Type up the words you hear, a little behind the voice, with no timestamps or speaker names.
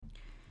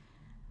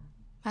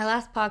My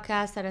last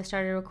podcast that I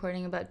started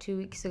recording about 2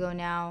 weeks ago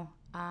now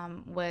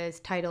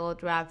was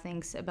titled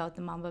ravThinks about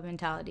the Mamba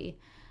mentality.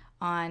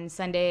 On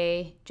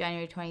Sunday,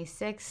 January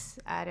 26th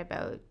at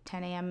about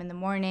 10 a.m. in the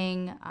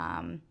morning,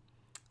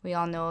 we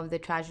all know of the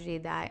tragedy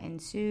that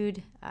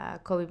ensued.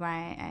 Kobe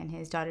Bryant and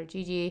his daughter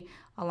Gigi,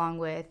 along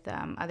with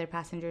other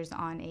passengers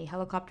on a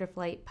helicopter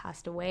flight,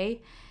 passed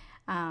away.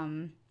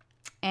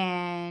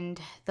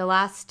 And the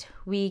last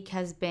week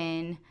has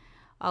been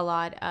a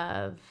lot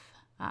of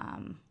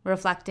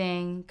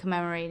reflecting,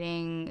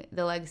 commemorating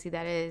the legacy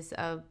that is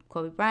of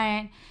Kobe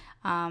Bryant.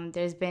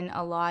 There's been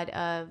a lot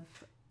of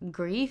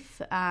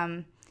grief.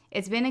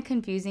 It's been a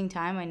confusing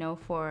time, I know,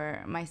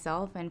 for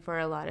myself and for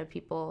a lot of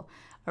people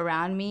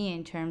around me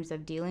in terms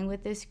of dealing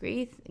with this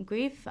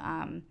grief.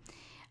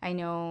 I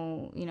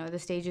know, the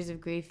stages of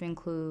grief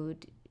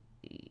include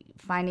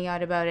finding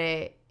out about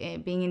it,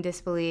 being in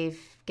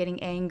disbelief,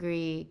 getting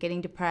angry, getting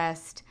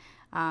depressed,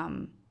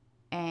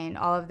 and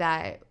all of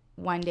that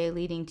one day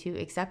leading to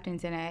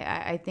acceptance. And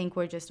I think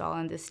we're just all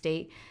in this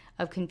state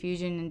of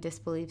confusion and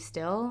disbelief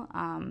still.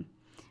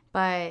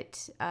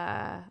 But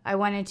I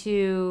wanted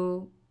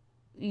to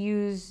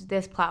use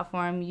this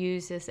platform,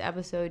 use this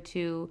episode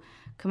to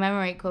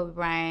commemorate Kobe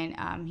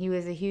Bryant. He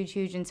was a huge,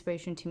 huge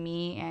inspiration to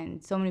me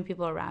and so many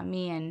people around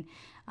me.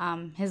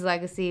 And his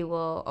legacy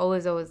will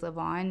always, always live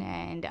on.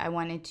 And I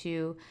wanted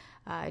to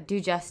do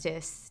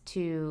justice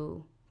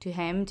to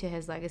him, to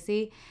his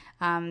legacy.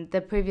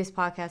 The previous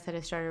podcast that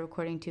I started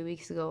recording 2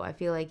 weeks ago, I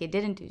feel like it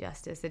didn't do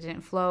justice. It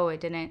didn't flow.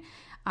 It didn't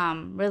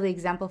really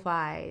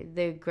exemplify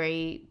the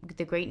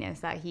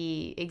greatness that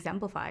he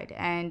exemplified.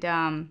 And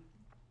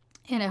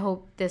I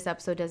hope this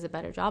episode does a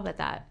better job at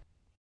that.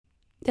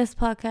 This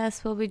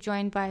podcast will be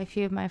joined by a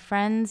few of my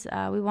friends.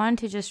 We wanted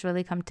to just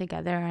really come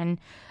together and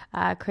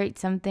create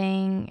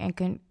something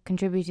and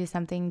contribute to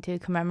something to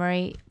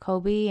commemorate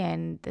Kobe,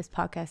 and this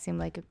podcast seemed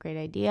like a great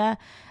idea.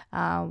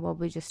 We'll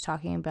be just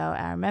talking about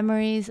our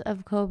memories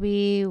of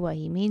Kobe, what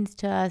he means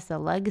to us, the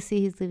legacy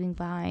he's leaving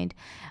behind,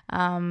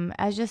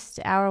 as just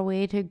our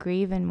way to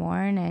grieve and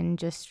mourn and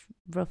just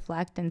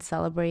reflect and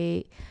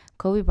celebrate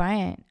Kobe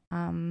Bryant.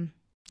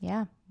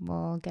 Yeah,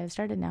 we'll get it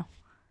started now.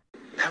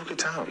 Have a good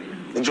time.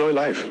 Enjoy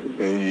life.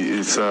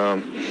 It's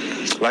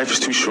life is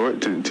too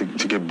short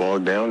to get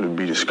bogged down, to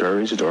be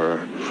discouraged,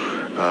 or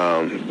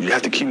you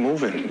have to keep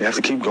moving. You have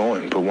to keep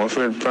going. Put one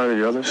foot in front of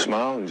the other,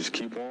 smile, and just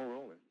keep on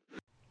rolling.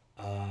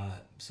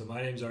 So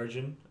my name's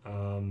Arjun.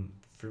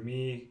 For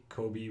me,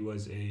 Kobe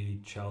was a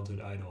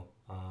childhood idol.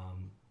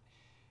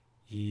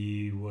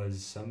 He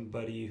was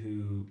somebody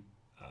who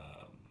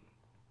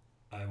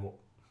I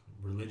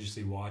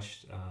religiously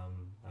watched.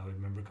 I would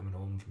remember coming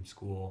home from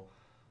school,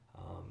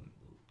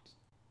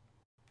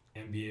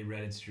 NBA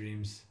Reddit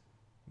streams,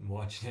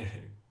 watching it,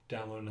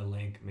 downloading a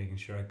link, making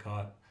sure I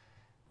caught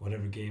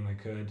whatever game I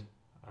could.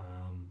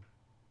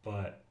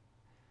 But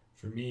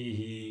for me,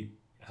 he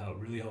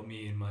really helped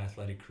me in my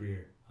athletic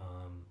career.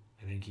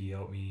 I think he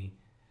helped me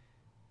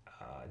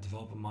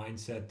develop a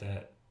mindset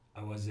that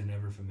I wasn't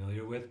ever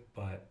familiar with,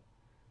 but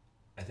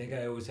I think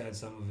I always had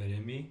some of it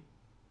in me,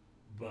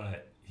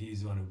 but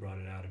he's the one who brought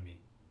it out of me.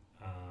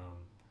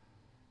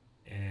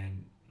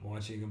 And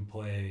watching him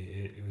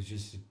play, it was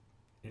just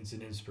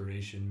instant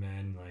inspiration,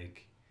 man.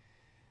 Like,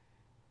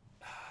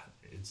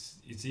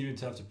 it's even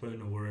tough to put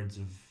into words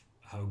of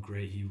how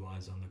great he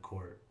was on the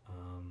court.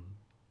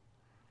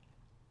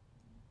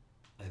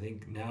 I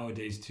think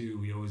nowadays too,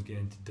 we always get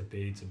into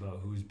debates about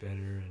who's better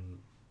and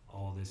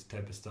all this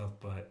type of stuff,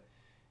 but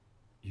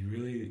you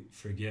really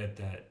forget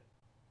that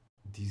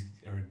these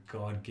are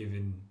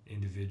God-given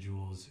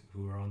individuals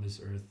who are on this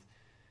earth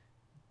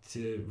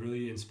to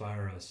really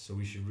inspire us. So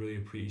we should really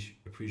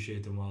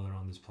appreciate them while they're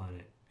on this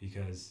planet,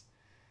 because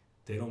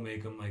they don't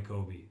make them like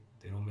Kobe.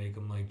 They don't make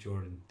them like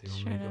Jordan. They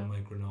don't make them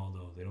like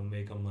Ronaldo. They don't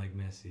make them like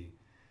Messi.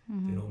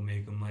 Mm-hmm. They don't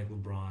make them like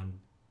LeBron.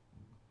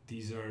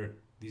 These are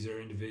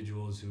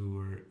individuals who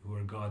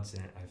are God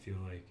sent, I feel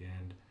like,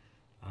 and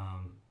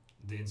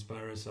they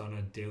inspire us on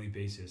a daily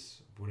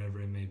basis, whatever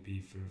it may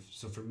be.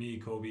 So for me,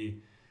 Kobe,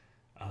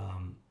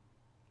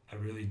 I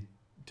really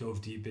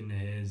dove deep into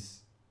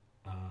his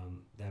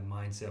that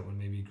mindset when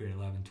maybe grade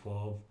 11,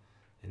 12,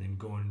 and then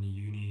going to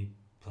uni,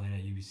 playing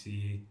at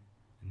UBC,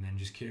 and then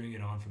just carrying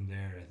it on from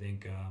there. I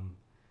think,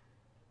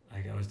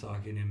 like I was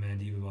talking to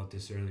Mandeep about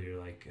this earlier,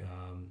 like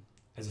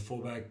as a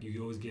fullback,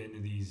 you always get into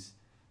these,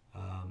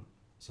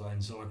 so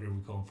in soccer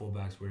we call them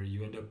fullbacks, where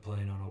you end up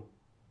playing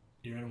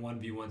you're in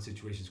 1v1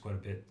 situations quite a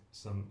bit,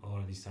 a lot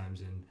of these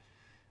times,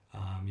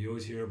 and you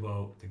always hear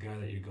about the guy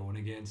that you're going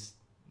against,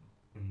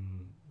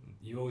 and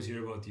you always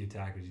hear about the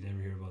attackers, you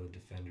never hear about the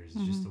defenders.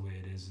 It's just the way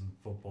it is in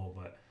football,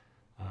 but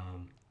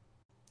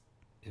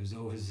it was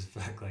always the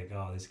fact like,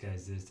 oh, this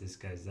guy's this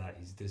guy's that,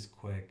 he's this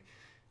quick.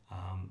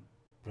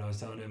 But I was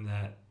telling him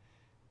that,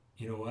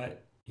 you know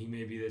what, he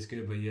may be this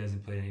good, but he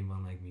hasn't played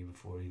anyone like me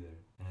before either.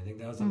 And I think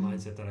that was the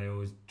mindset that I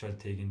always try to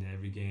take into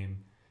every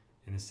game,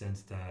 in the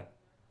sense that,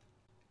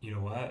 you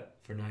know what,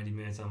 for 90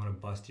 minutes I'm going to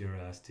bust your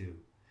ass too.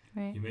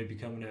 Right. You may be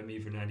coming at me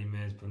for 90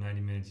 minutes, but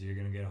 90 minutes you're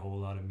going to get a whole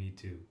lot of me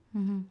too.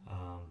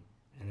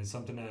 and it's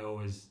something I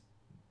always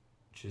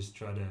just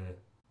try to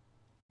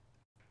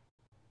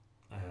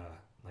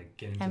like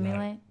get into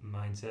Emulate. that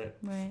mindset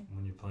Right.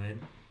 when you're playing.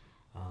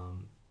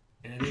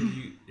 And I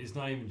think it's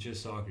not even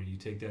just soccer. You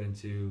take that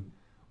into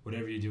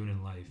whatever you're doing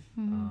in life.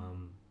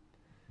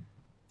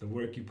 The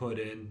work you put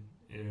in,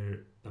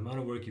 or the amount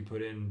of work you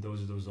put in,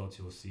 those are the results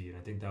you'll see. And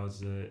I think that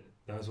was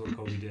what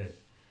Kobe did.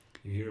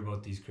 You hear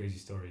about these crazy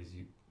stories.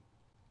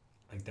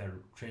 Like that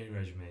training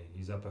regimen.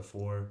 He's up at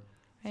 4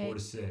 to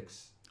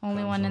 6.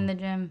 Only one in the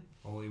gym.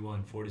 Only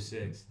one, 4 to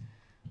 6.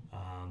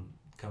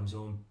 Comes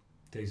home,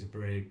 takes a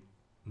break,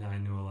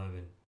 9 to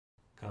 11.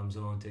 Comes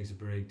home, takes a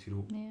break,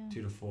 2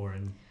 to 4.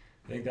 And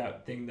I think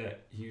that thing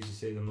that he used to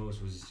say the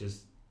most was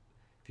just,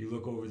 if you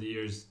look over the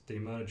years, the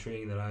amount of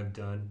training that I've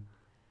done,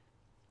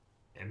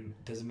 and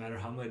it doesn't matter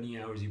how many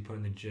hours you put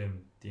in the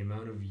gym, the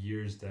amount of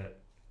years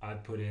that I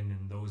put in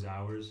those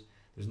hours,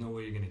 there's no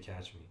way you're going to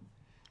catch me.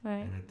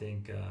 Right. And I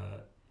think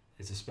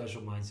it's a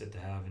special mindset to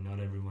have, and not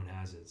everyone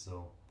has it.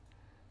 So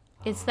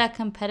it's that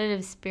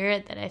competitive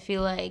spirit that I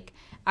feel like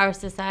our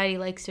society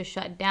likes to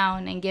shut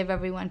down and give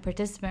everyone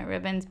participant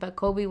ribbons. But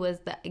Kobe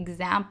was the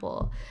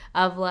example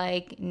of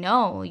like,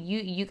 no,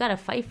 you got to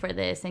fight for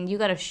this, and you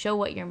got to show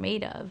what you're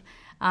made of.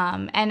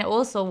 And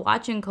also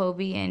watching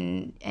Kobe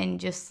and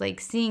just like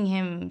seeing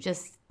him,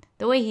 just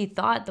the way he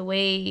thought, the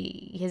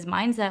way his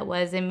mindset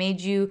was, it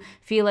made you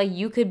feel like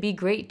you could be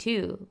great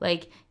too.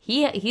 Like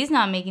he's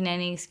not making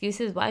any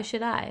excuses. Why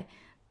should I?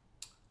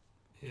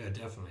 Yeah,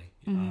 definitely.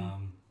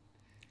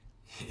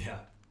 Yeah,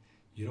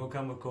 you don't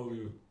come to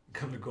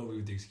Kobe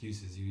with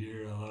excuses. You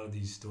hear a lot of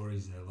these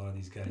stories that a lot of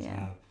these guys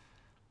have.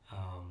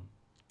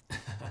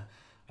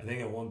 I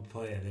think at one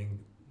play,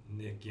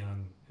 Nick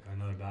Young,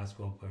 another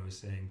basketball player, was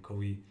saying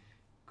Kobe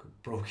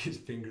broke his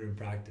finger in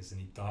practice, and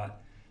he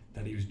thought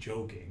that he was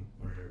joking,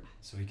 or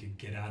so he could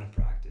get out of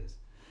practice.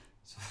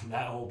 So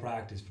that whole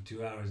practice for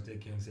 2 hours,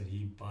 Nick Young said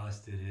he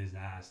busted his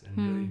ass, and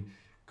really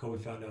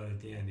Kobe found out at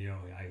the end, he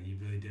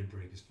really did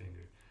break his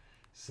finger.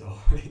 So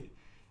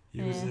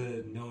he was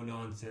a no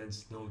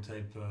nonsense, no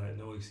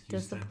excuse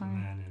Discipline. type of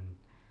man,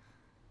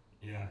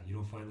 and you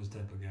don't find those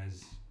type of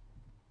guys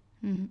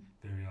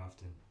very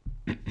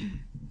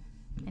often.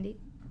 Andy?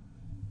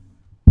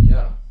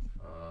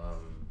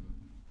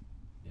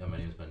 My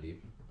name is Mandeep.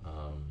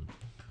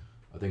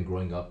 I think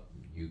growing up,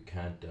 you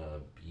can't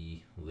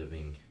be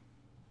living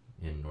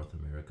in North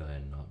America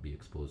and not be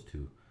exposed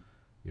to,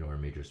 our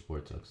major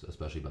sports,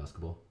 especially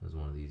basketball. It's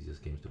one of the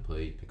easiest games to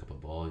play. You pick up a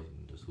ball,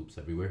 there's hoops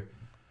everywhere.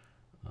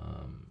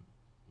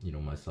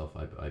 Myself,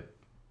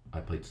 I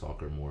played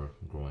soccer more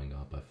growing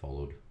up. I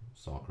followed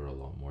soccer a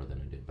lot more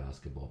than I did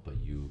basketball, but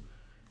you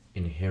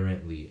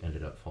inherently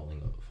ended up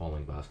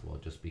following basketball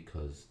just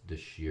because the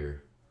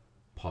sheer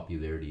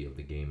popularity of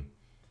the game.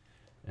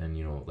 And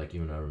like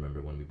you and I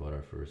remember when we bought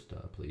our first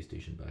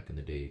PlayStation back in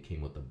the day, it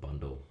came with a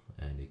bundle,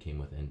 and it came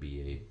with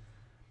NBA.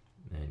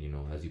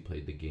 And as you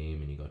played the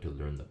game and you got to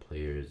learn the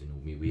players,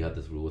 we had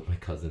this rule with my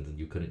cousins, and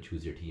you couldn't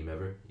choose your team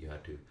ever. You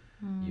had to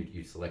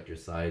you select your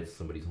sides,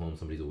 somebody's home,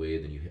 somebody's away,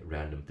 then you hit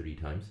random 3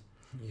 times.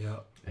 Yeah.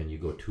 And you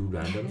go 2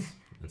 randoms,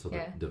 and so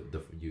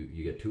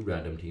you get 2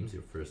 random teams.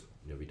 Your first,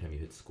 every time you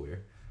hit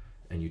square,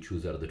 and you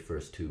choose out of the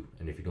first 2.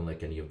 And if you don't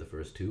like any of the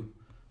first 2,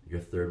 your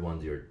third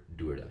one's your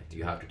do or die.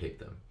 You have to take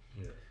them.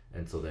 Yeah.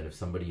 And so then if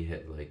somebody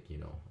hit like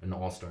an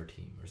all-star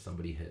team, or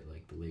somebody hit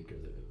like the Lakers,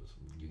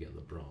 you get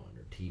LeBron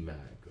or T-Mac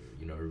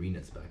or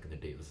Arenas back in the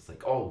day. It was just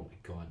like, oh my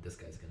God, this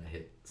guy's gonna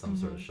hit some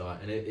sort of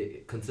shot, and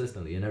it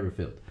consistently, it never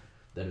failed.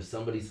 That if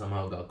somebody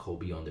somehow got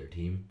Kobe on their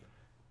team,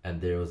 and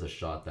there was a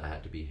shot that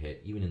had to be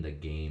hit, even in the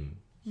game,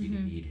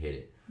 he'd hit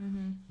it.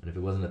 And if it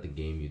wasn't at the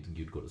game,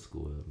 you'd go to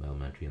school,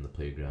 elementary, on the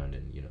playground,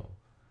 and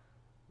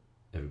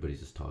everybody's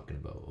just talking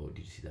about, oh,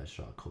 did you see that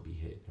shot Kobe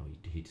hit?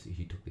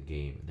 He took the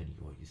game, and then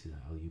you see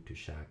that alley-oop to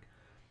Shaq,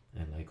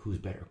 and like, who's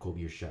better,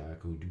 Kobe or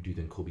Shaq? Who do you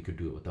think Kobe could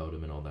do it without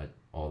him? And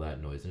all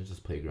that noise, and it's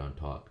just playground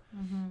talk.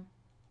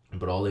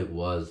 But all it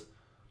was,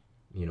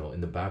 in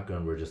the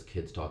background, we're just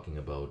kids talking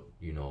about,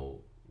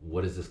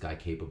 what is this guy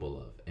capable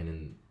of?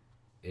 And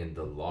in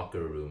the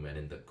locker room,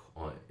 and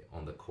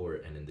on the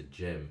court, and in the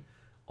gym,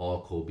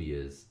 all Kobe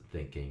is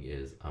thinking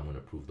is, I'm gonna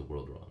prove the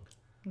world wrong.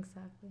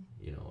 Exactly.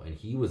 And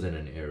he was in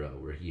an era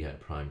where he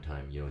had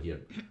primetime, he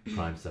had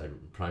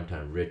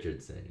primetime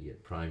Richardson, he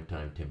had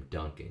primetime Tim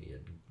Duncan, he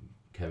had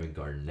Kevin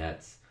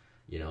Garnett's,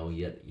 he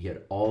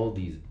had all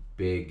these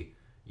big,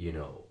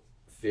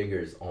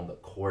 figures on the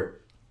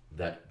court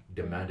that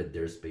demanded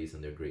their space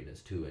and their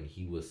greatness too, and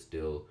he was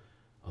still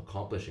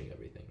accomplishing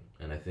everything.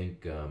 And I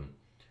think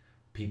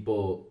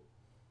people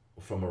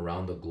from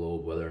around the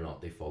globe, whether or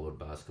not they followed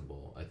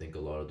basketball, I think a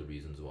lot of the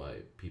reasons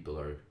why people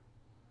are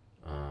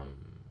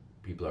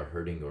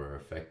hurting or are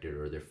affected,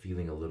 or they're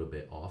feeling a little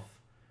bit off,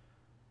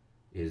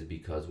 is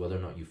because whether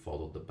or not you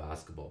followed the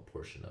basketball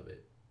portion of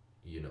it,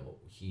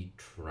 he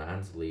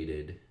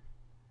translated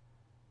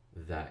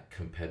that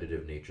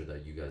competitive nature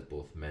that you guys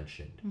both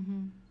mentioned,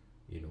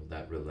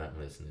 that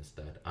relentlessness,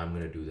 that I'm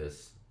going to do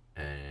this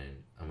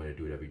and I'm gonna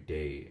do it every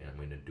day, and I'm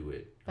gonna do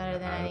it better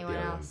than anyone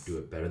else. Do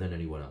it better than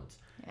anyone else.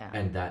 Yeah.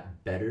 And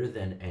that better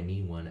than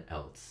anyone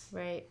else.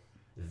 Right.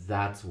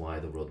 That's why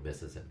the world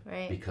misses him.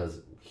 Right.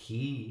 Because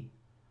he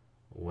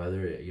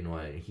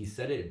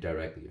said it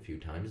directly a few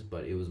times,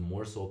 but it was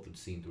more so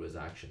seen through his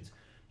actions.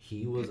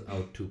 He was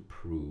out to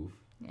prove,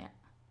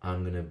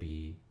 I'm gonna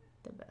be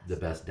the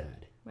best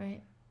dad.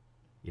 Right.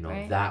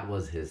 That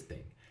was his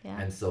thing. Yeah.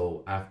 And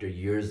so after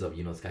years of,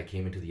 this guy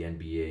came into the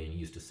NBA and he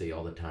used to say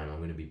all the time, I'm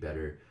gonna be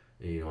better.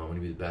 I'm gonna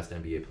be the best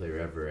NBA player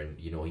ever. And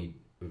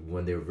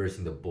when they were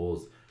versing the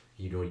Bulls,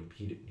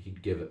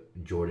 he'd give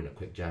Jordan a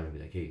quick jab and be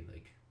like, hey,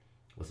 like,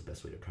 what's the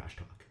best way to trash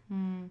talk?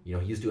 He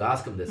used to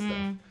ask him this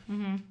stuff.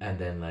 And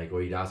then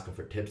or he'd ask him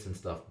for tips and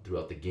stuff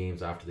throughout the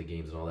games, after the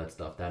games and all that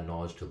stuff, that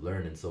knowledge to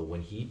learn. And so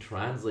when he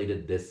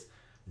translated this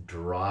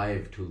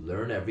drive to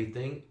learn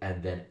everything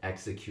and then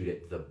execute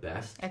it the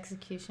best,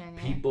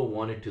 people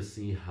wanted to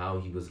see how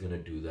he was going to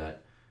do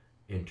that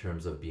in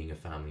terms of being a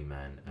family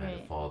man and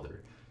a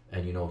father.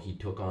 And he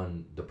took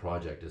on the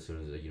project as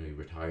soon as he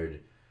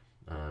retired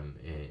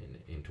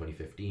in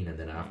 2015, and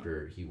then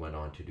after he went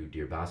on to do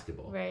Dear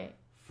Basketball. Right.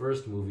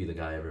 First movie the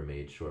guy ever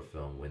made, short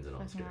film, wins an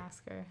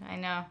Oscar. I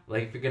know.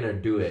 Like, if you're gonna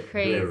do it,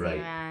 crazy, do it right.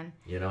 Man.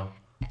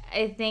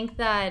 I think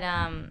that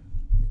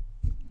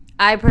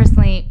I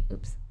personally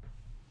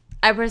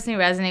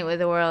resonate with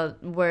the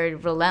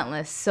word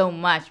relentless so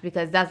much,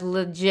 because that's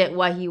legit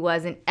what he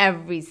was in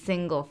every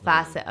single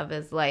facet of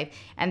his life.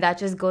 And that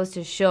just goes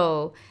to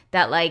show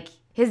that, like,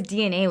 his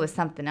DNA was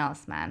something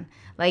else, man.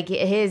 Like,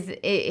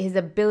 his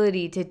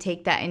ability to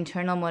take that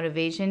internal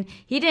motivation,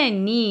 he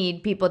didn't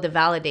need people to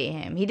validate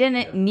him. He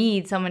didn't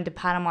need someone to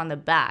pat him on the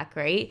back,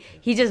 right?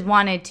 He just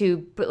wanted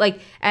to,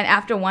 and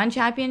after one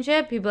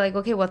championship, people were like,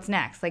 okay, what's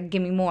next? Like,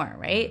 give me more,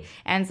 right?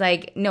 And it's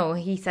like, no,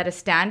 he set a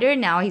standard.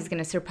 Now he's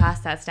going to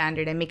surpass that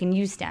standard and make a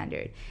new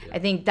standard. Yeah. I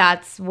think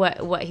that's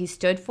what he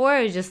stood for.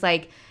 Is just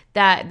like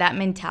that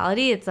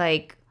mentality. It's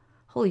like,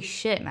 holy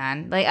shit,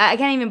 man. Like, I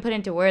can't even put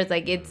into words.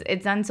 Like, it's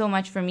done so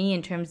much for me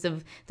in terms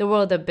of the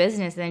world of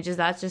business. And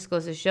that just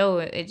goes to show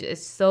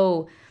it's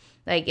so,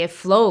 like, it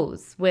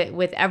flows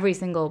with every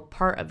single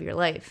part of your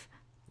life.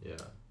 Yeah.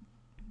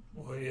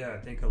 Well, yeah, I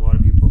think a lot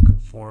of people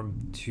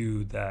conform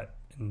to that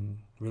and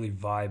really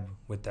vibe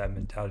with that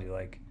mentality.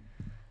 Like,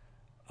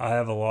 I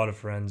have a lot of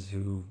friends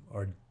who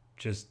are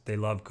just, they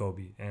love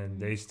Kobe.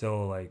 And they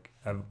still, like,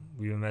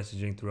 we've been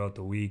messaging throughout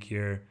the week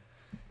here.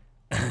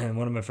 And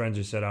one of my friends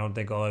just said, I don't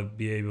think I'll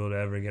be able to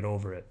ever get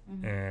over it.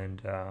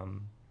 And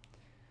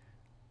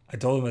I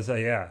told him, I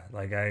said,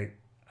 like, I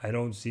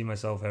don't see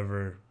myself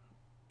ever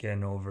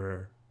getting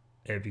over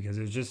it, because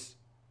it was just,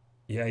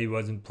 he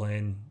wasn't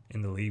playing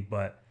in the league,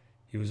 but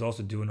he was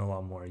also doing a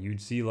lot more.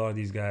 You'd see a lot of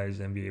these guys,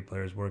 NBA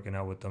players, working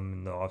out with them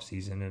in the off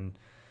season, and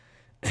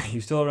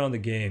he's still around the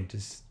game.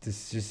 Just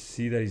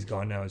see that he's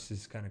gone now. It's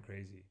just kind of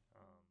crazy.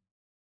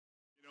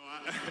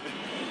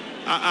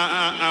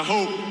 I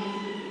hope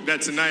that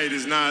tonight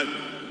is not,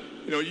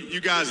 you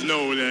guys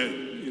know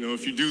that,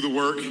 if you do the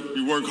work,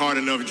 you work hard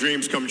enough,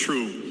 dreams come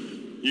true.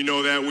 You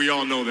know that, we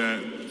all know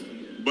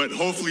that. But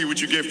hopefully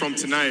what you get from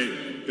tonight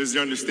is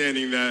the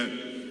understanding that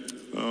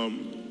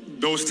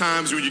those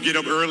times when you get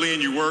up early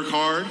and you work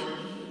hard,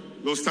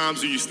 those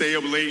times when you stay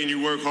up late and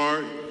you work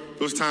hard,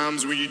 those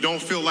times when you don't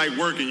feel like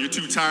working, you're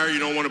too tired, you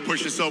don't want to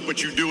push yourself,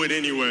 but you do it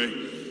anyway.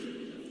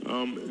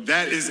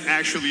 That is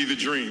actually the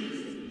dream.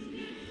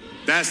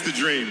 That's the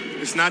dream.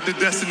 It's not the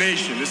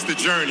destination, it's the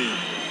journey.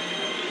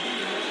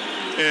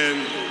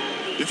 And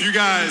if you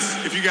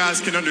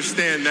guys can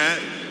understand that,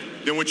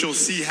 then what you'll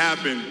see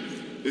happen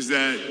is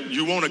that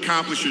you won't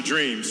accomplish your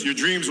dreams. Your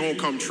dreams won't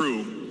come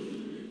true.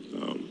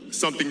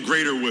 Something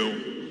greater will.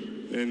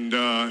 And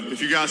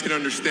if you guys can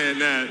understand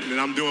that, then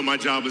I'm doing my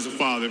job as a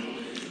father.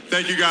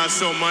 Thank you guys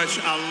so much.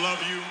 I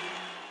love you.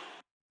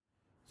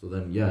 So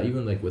then,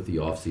 even like with the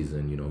off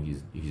season,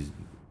 he's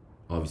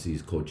obviously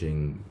he's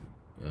coaching.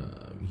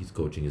 He's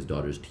coaching his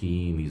daughter's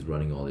team. He's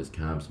running all his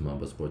camps,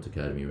 Mamba Sports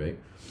Academy, right?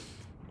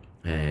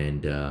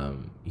 And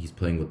he's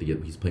playing with the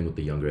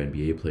younger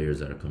NBA players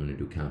that are coming to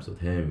do camps with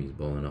him. He's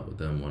bowling up with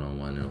them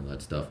one-on-one and all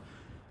that stuff.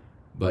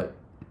 But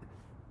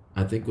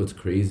I think what's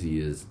crazy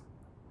is,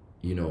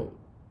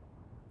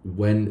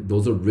 when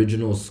those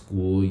original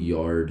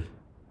schoolyard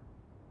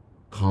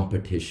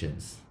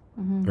competitions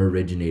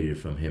originated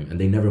from him, and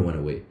they never went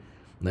away.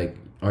 Like,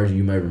 RJ,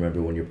 you might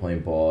remember when you're playing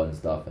ball and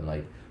stuff, and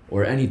like,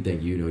 or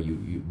anything,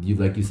 you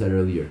like you said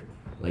earlier,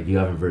 like, you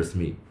haven't versed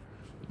me.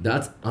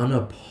 That's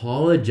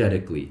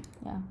unapologetically.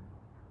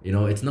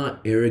 Yeah. It's not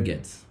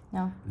arrogance.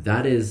 No.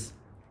 That is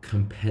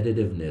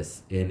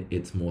competitiveness in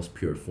its most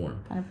pure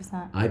form.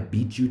 100%. I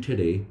beat you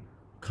today,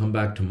 come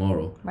back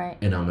tomorrow, right,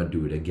 and I'm gonna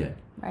do it again.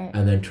 Right.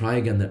 And then try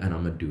again, and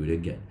I'm gonna do it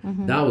again.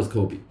 That was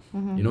Kobe.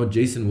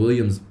 Jason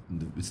Williams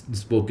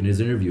spoke in his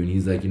interview, and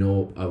he's like,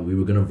 we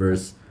were gonna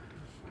verse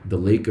the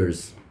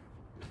Lakers.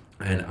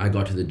 And I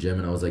got to the gym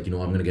and I was like, I'm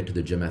going to get to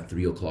the gym at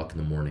 3:00 in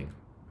the morning.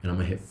 And I'm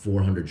going to hit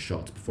 400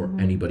 shots before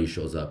anybody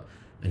shows up.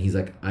 And he's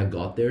like, I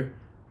got there.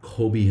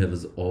 Kobe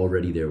was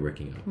already there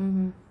working out.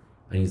 And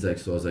he's like,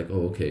 so I was like,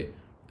 oh, okay.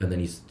 and then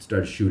he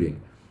started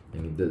shooting.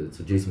 And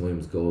so Jason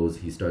Williams goes.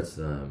 He starts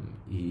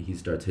he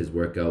starts his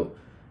workout,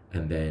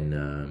 and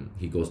then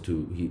he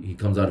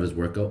comes out of his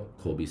workout.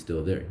 Kobe's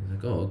still there. He's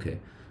like, oh, okay.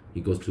 He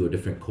goes to a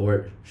different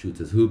court, shoots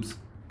his hoops,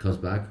 comes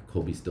back.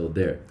 Kobe's still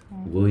there.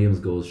 Right. Williams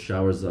goes,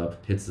 showers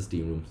up, hits the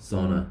steam room,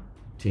 sauna,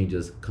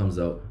 changes, comes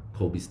out.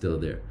 Kobe's still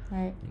there.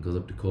 Right. He goes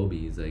up to Kobe.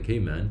 He's like, hey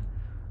man,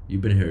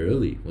 you've been here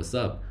early. What's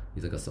up?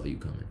 He's like, I saw you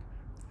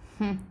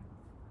coming.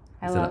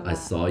 I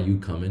saw you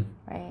coming,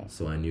 right?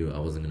 So I knew I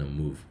wasn't gonna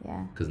move.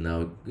 Yeah. Because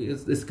now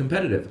it's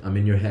competitive. I'm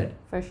in your head.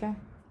 For sure.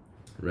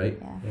 Right.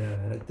 Yeah.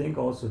 And I think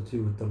also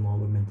too with the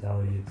Mamba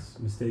mentality, it's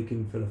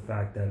mistaken for the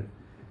fact that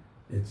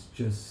it's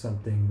just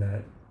something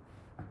that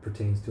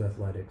pertains to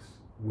athletics,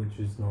 which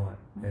is not.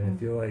 And I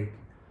feel like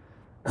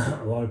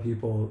a lot of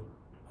people,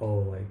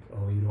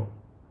 you don't,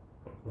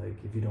 like,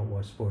 if you don't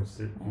watch sports,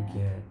 you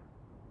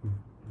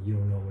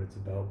don't know what it's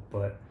about.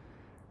 But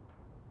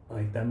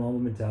like that Mamba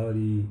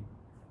mentality,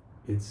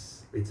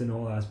 it's in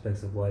all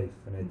aspects of life.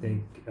 And I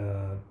think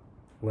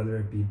whether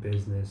it be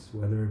business,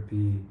 whether it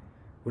be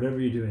whatever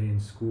you're doing in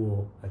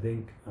school, I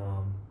think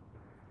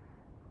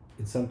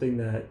it's something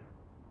that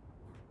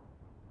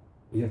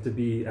you have to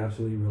be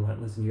absolutely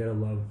relentless, and you gotta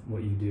love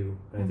what you do.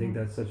 And I think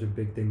that's such a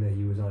big thing that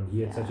he was on. He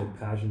had such a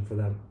passion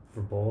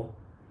for ball,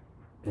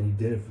 and he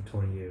did it for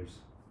 20 years,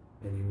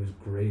 and he was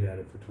great at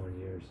it for 20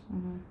 years.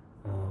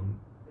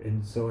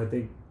 And so I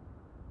think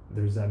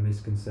there's that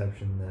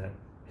misconception that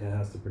it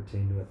has to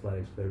pertain to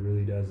athletics, but it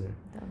really doesn't.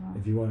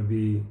 If you want to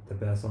be the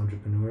best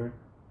entrepreneur,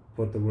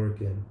 put the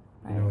work in.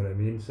 You know what I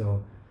mean?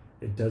 So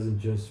it doesn't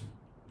just,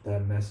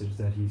 that message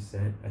that he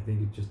sent, I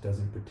think it just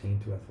doesn't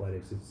pertain to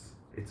athletics.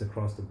 It's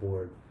across the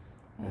board.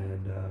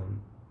 And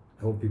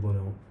I hope people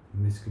don't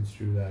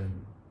misconstrue that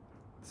and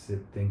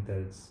think that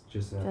it's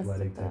just an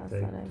athletic type of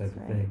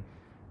thing.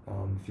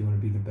 If you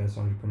want to be the best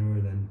entrepreneur,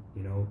 then,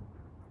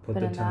 put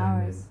the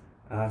time in,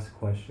 ask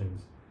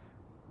questions.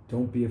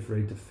 Don't be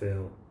afraid to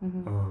fail.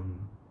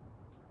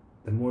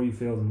 The more you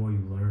fail, the more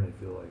you learn, I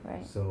feel like.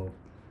 Right. So,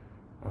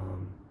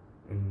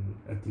 and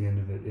at the end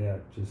of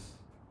it, just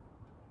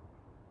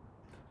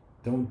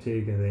don't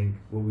take, I think,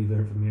 what we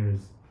learned from here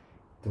is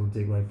don't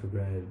take life for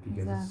granted,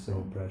 because it's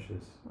so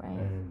precious. Right.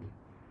 And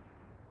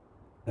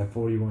at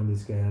 41,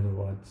 this guy had a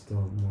lot,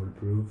 still more to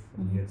prove,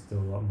 and he had still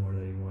a lot more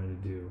that he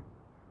wanted to do.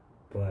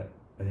 But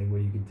I think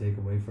what you can take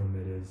away from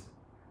it is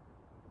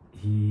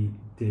he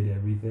did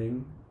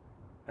everything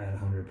at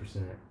 100%.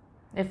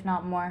 If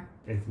not more.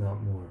 If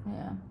not more.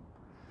 Yeah.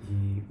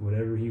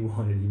 Whatever he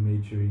wanted, he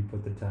made sure he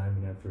put the time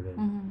and effort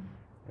in.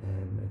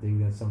 And I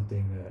think that's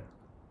something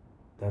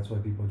that's why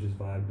people just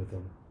vibe with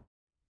him.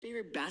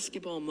 Favorite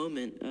basketball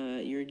moment?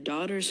 Your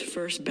daughter's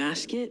first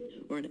basket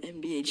or an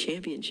NBA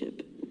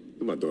championship?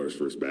 My daughter's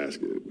first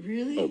basket.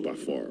 Really? Oh, by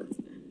far.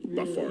 Really?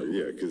 By far,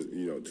 yeah. Because,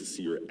 to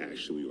see her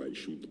actually, like,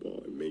 shoot the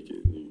ball and make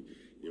it. And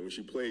when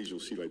she plays, you'll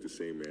see, like, the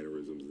same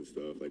mannerisms and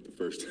stuff. Like, the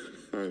first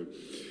time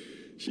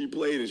she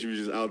played, and she was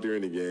just out there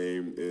in the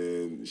game,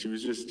 and she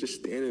was just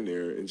standing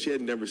there, and she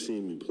had never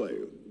seen me play.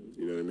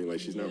 You know what I mean? Like,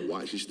 she's not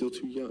watching. She's still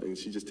too young, and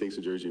she just takes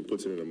her jersey and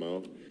puts it in her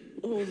mouth.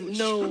 Oh,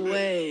 no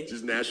way.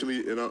 Just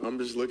naturally, and I'm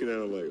just looking at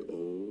her like,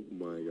 oh,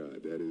 my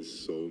God, that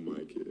is so my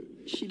kid.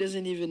 She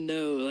doesn't even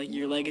know, like,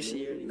 your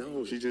legacy or anything.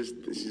 No, she just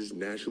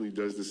naturally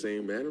does the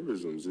same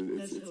mannerisms.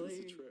 It's a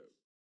trip.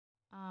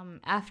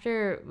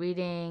 After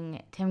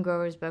reading Tim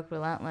Grover's book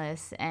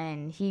Relentless,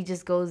 and he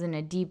just goes in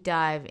a deep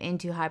dive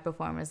into high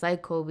performers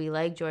like Kobe,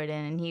 like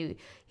Jordan, and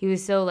he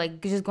was so,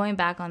 like, just going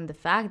back on the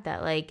fact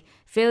that, like,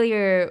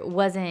 failure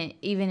wasn't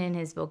even in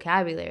his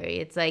vocabulary.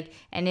 It's like,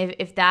 and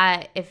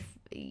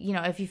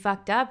if you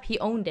fucked up, he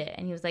owned it,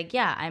 and he was like,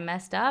 yeah, I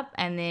messed up,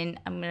 and then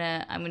I'm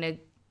gonna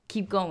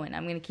keep going.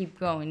 I'm gonna keep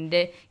going.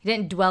 He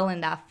didn't dwell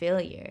in that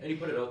failure.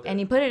 And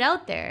he put it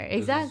out there.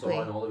 Exactly.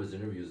 So in all of his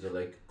interviews, they're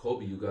like,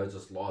 Kobe, you guys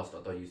just lost.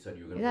 I thought you said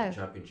you were gonna win a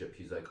championship.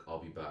 He's like, I'll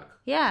be back.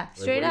 Yeah,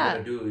 straight up. up.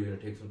 What are you gonna do? You're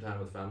gonna take some time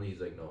with family?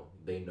 He's like, no,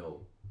 they know.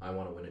 I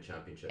want to win a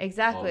championship.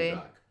 Exactly. I'll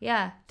be back.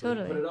 Yeah, so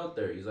totally. He put it out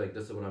there. He's like,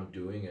 this is what I'm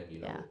doing, and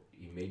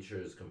he made sure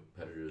his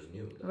competitors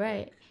knew. That,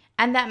 right. Like,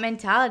 and that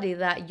mentality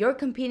that you're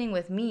competing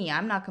with me,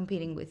 I'm not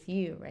competing with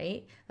you,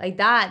 right? Like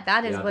that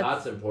is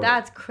that's important.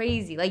 That's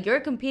crazy. Like,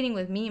 you're competing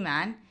with me,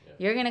 man. Yeah.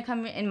 You're going to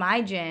come in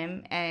my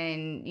gym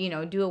and,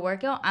 do a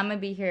workout. I'm going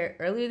to be here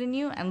earlier than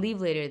you and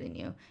leave later than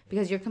you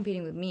because you're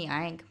competing with me.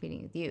 I ain't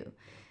competing with you.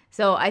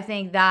 So I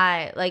think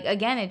that, like,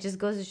 again, it just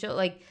goes to show,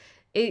 like,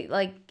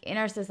 in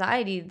our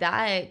society,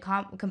 that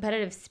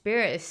competitive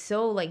spirit is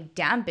so, like,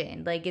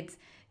 dampened. Like,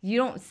 you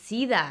don't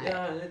see that.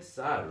 Yeah, and it's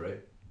sad, right?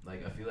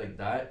 Like, I feel like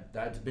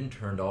that's been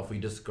turned off. We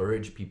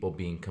discourage people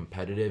being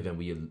competitive, and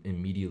we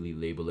immediately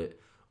label it,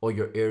 oh,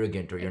 you're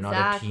arrogant, or you're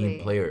not a team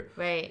player.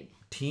 Right.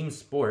 Team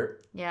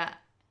sport. Yeah.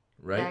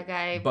 Right? That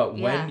guy, but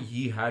when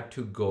he had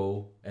to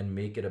go and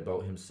make it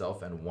about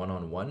himself and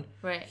one-on-one,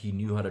 right, he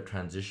knew how to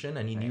transition,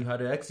 and he knew how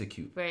to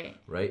execute. Right.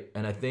 Right?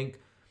 And I think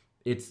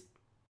it's,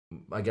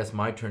 I guess,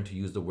 my turn to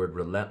use the word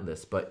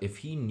relentless. But if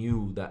he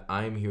knew that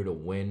I'm here to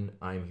win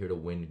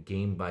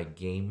game by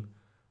game,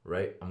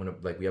 right?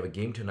 We have a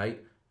game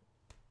tonight.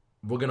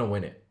 we're gonna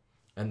win it.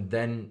 And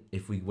then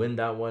if we win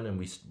that one and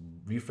we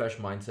refresh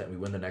mindset and we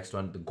win the next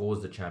one, the goal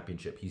is the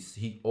championship.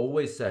 He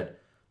always said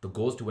the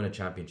goal is to win a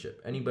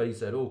championship. Anybody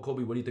said, "Oh,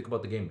 Kobe, what do you think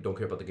about the game?" Don't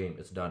care about the game.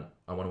 It's done.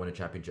 I want to win a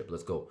championship.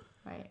 Let's go.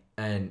 Right.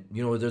 And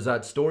there's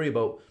that story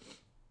about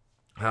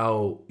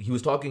how he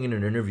was talking in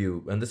an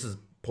interview, and this is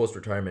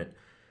post-retirement,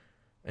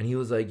 and he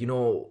was like,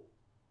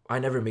 I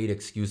never made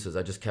excuses.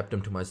 I just kept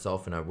them to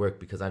myself and I worked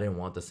because I didn't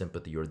want the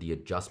sympathy or the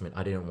adjustment.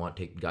 I didn't want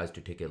guys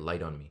to take it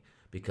light on me,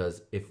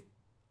 because if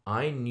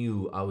I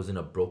knew I was in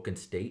a broken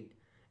state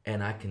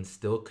and I can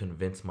still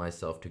convince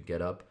myself to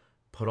get up,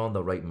 put on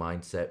the right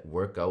mindset,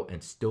 work out,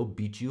 and still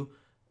beat you,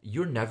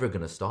 you're never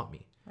going to stop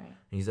me. Right. And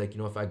he's like,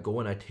 if I go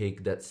and I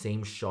take that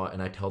same shot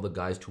and I tell the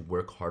guys to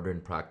work harder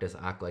in practice,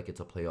 act like it's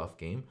a playoff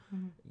game,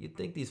 you'd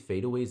think these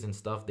fadeaways and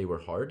stuff, they were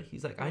hard.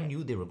 He's like, I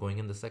knew they were going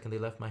in the second they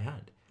left my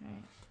hand.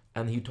 Right.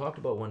 And he talked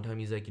about one time,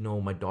 he's like,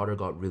 my daughter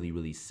got really,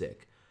 really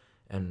sick.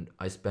 And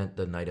I spent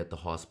the night at the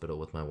hospital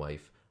with my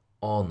wife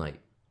all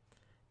night.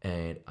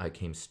 And I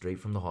came straight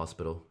from the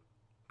hospital,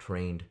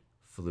 trained,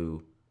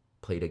 flew,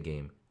 played a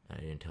game, and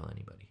I didn't tell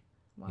anybody.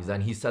 Wow.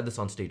 And he said this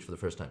on stage for the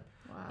first time.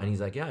 Wow. And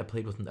he's like, yeah, I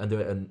played with...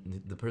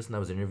 And the person I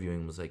was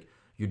interviewing was like,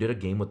 you did a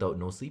game without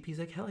no sleep? He's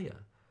like, hell yeah.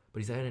 But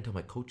he's like, I didn't tell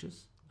my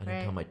coaches. I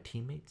didn't tell my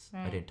teammates.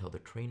 I didn't tell the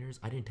trainers.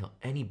 I didn't tell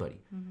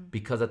anybody.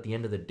 Because at the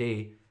end of the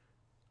day,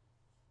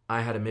 I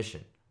had a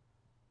mission.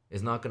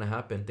 It's not going to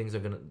happen.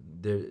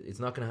 It's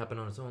not going to happen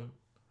on its own,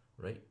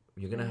 right?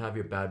 You're going to have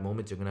your bad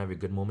moments. You're going to have your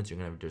good moments. You're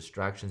going to have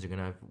distractions. You're going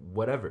to have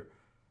whatever.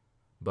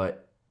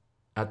 But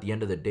at the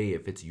end of the day,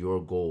 if it's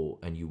your goal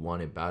and you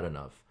want it bad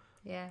enough,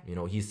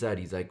 he's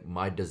like,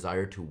 my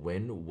desire to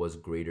win was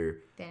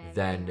greater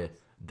than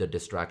the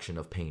distraction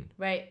of pain.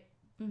 Right.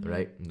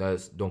 Right?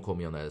 Don't quote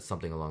me on that. It's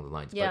something along the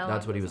lines. Yeah, but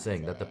that's what he was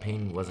saying, that the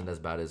pain wasn't as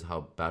bad as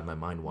how bad my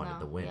mind wanted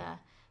the win.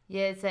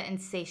 Yeah, it's an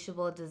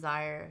insatiable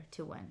desire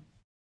to win.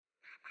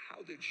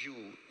 How did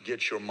you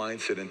get your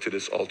mindset into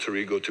this alter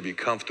ego to be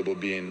comfortable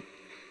being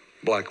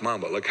Black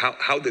Mamba? Like,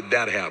 how did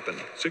that happen?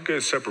 It's a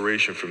good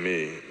separation for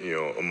me,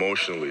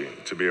 emotionally,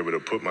 to be able to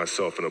put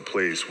myself in a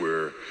place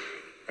where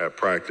at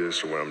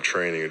practice or when I'm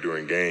training or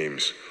during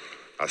games,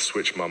 I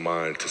switch my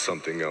mind to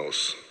something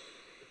else.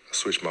 I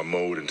switch my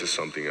mode into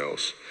something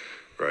else,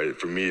 right?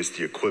 For me, it's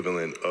the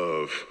equivalent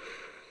of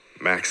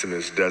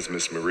Maximus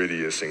Decimus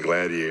Meridius in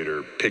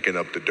Gladiator picking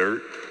up the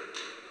dirt,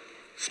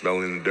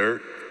 smelling the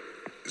dirt.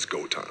 It's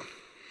go time,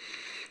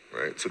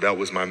 right? So that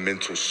was my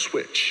mental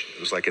switch.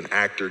 It was like an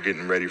actor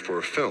getting ready for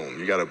a film.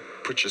 You got to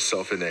put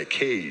yourself in that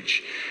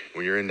cage.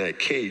 When you're in that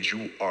cage,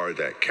 you are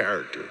that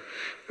character.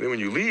 And then when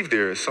you leave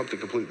there, it's something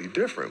completely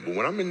different. But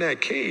when I'm in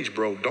that cage,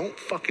 bro, don't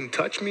fucking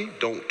touch me.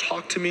 Don't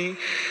talk to me.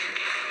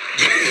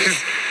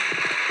 Just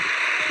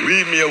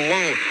leave me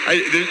alone.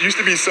 There used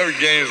to be certain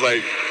games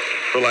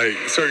for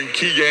certain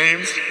key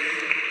games.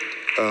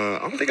 I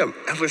don't think I've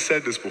ever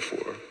said this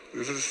before.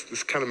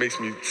 This kind of makes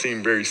me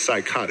seem very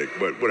psychotic,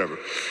 but whatever.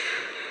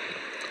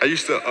 I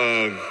used to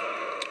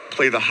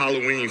play the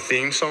Halloween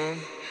theme song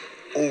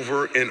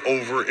over and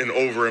over and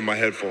over in my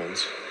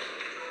headphones.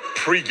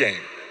 Pre-game.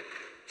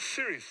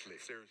 Seriously.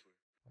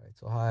 All right,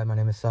 so hi, my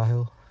name is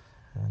Sahil,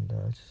 and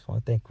I just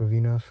want to thank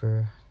Ravina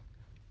for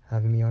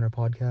having me on her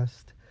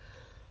podcast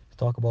to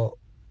talk about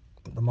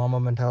the Mamba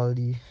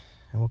mentality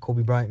and what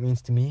Kobe Bryant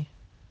means to me.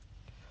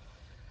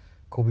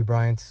 Kobe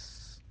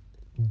Bryant's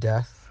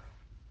death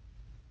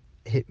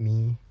hit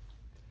me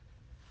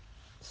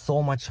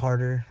so much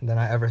harder than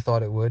I ever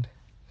thought it would.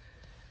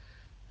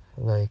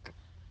 Like,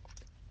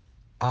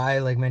 I,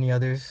 like many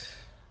others,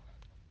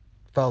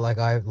 felt like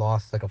I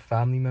lost like a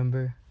family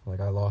member. Like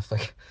I lost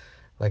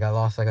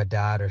a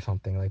dad or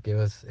something. Like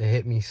it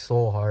hit me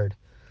so hard.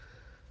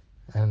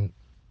 And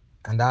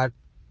that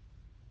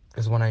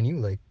is when I knew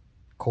like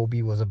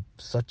Kobe was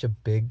such a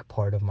big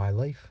part of my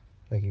life.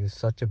 Like he was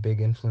such a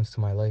big influence to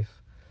my life.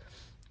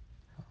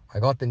 I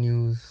got the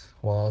news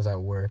while I was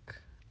at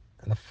work,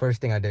 and the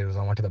first thing I did was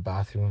I went to the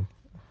bathroom,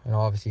 and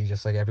obviously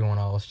just like everyone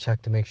else,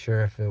 checked to make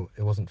sure if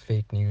it wasn't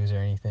fake news or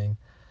anything.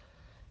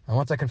 And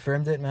once I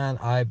confirmed it, man,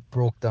 I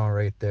broke down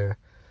right there.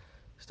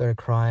 Started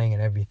crying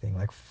and everything,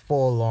 like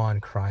full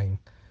on crying.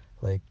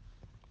 Like,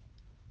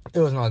 it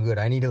was not good.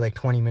 I needed like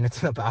 20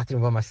 minutes in the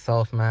bathroom by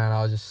myself, man.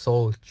 I was just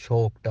so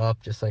choked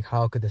up, just like,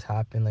 how could this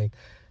happen? Like,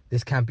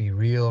 this can't be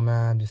real,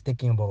 man. Just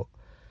thinking about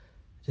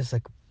just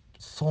like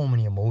so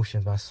many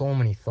emotions, man, so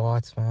many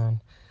thoughts, man.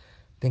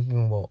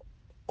 Thinking about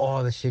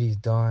all the shit he's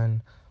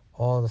done,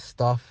 all the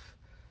stuff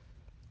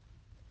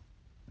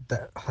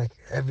that, like,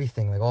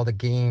 everything, like all the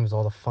games,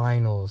 all the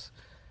finals,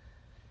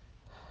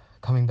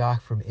 coming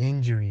back from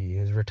injury,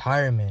 his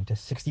retirement, his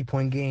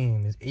 60-point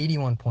game, his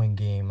 81-point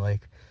game,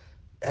 like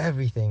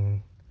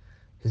everything,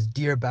 his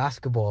Dear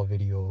Basketball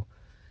video,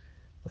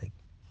 like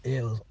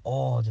it was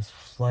all just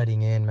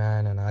flooding in,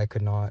 man, and I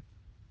could not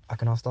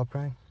stop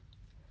crying.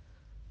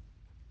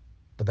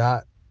 But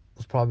that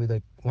was probably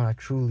like when I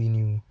truly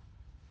knew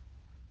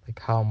like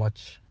how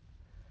much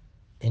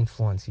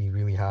influence he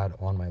really had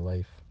on my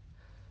life,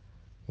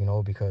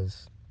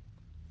 because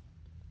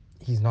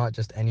he's not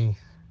just any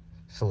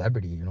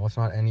celebrity, you know? It's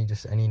not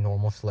any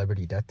normal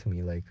celebrity death to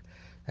me, like,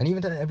 and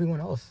even to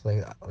everyone else.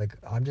 Like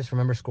I just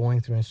remember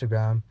scrolling through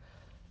Instagram,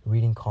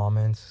 reading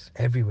comments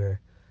everywhere.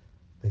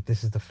 Like,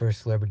 this is the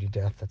first celebrity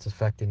death that's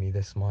affected me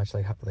this much.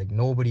 Like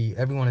nobody,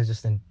 everyone is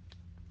just in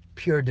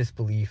pure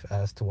disbelief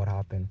as to what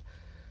happened.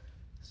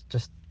 It's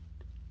just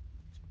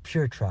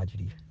pure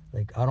tragedy.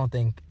 Like, I don't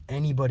think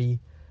anybody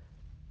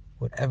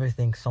would ever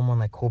think someone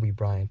like Kobe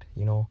Bryant,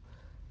 you know,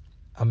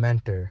 a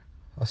mentor,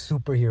 a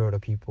superhero to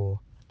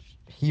people,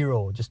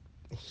 just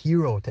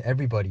hero to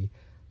everybody,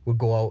 would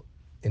go out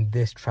in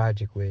this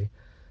tragic way.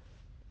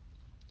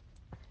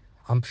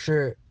 I'm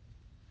sure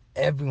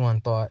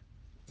everyone thought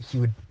he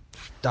would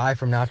die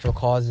from natural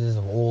causes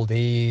of old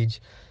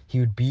age. He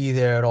would be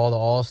there at all the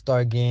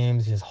All-Star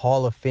games, his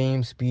Hall of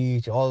Fame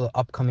speech, all the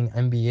upcoming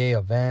NBA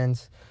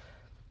events,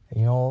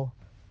 you know,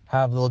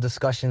 have little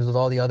discussions with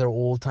all the other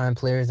old-time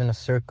players in a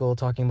circle,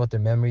 talking about their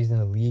memories in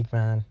the league,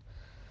 man.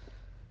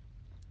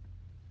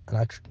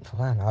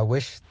 And I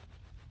wish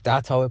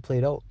that's how it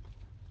played out.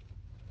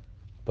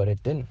 But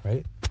it didn't,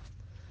 right?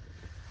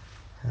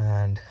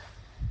 And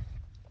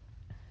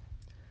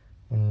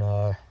when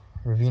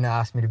Ravina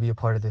asked me to be a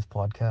part of this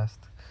podcast,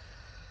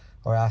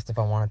 or asked if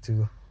I wanted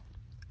to,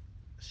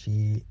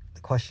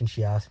 the question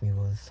she asked me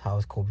was, how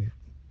is Kobe,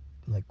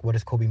 like, what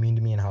does Kobe mean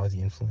to me and how has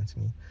he influenced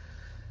me?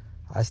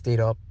 I stayed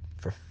up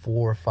for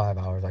 4 or 5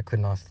 hours. I could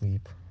not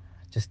sleep,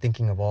 just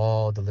thinking of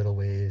all the little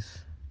ways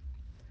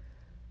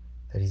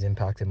that he's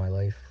impacted my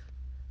life.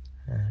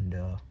 And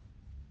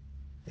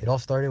it all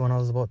started when I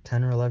was about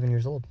 10 or 11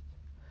 years old.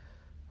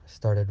 I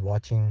started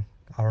watching,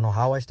 I don't know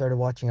how I started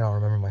watching, I don't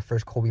remember my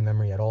first Kobe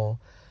memory at all,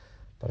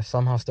 but I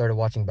somehow started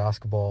watching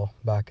basketball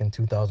back in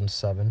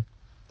 2007.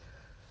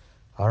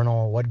 I don't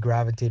know what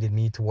gravitated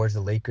me towards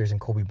the Lakers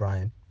and Kobe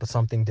Bryant, but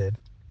something did.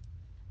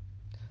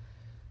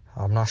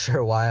 I'm not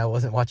sure why I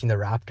wasn't watching the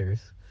Raptors.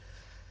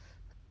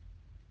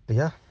 But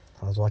yeah,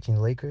 I was watching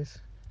the Lakers.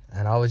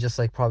 And I was just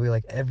like probably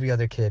like every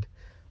other kid,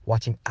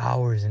 watching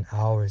hours and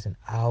hours and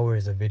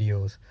hours of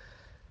videos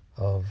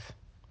of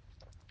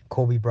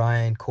Kobe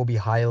Bryant, Kobe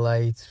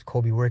highlights,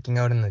 Kobe working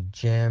out in the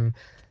gym,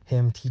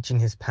 him teaching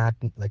his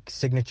patent, like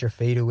signature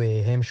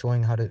fadeaway, him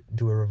showing how to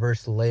do a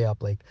reverse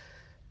layup, like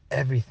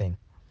everything.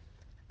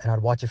 And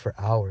I'd watch it for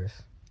hours.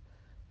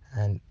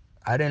 And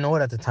I didn't know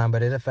it at the time,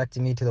 but it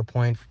affected me to the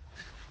point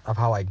of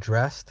how I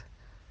dressed,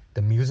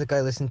 the music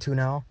I listen to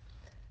now,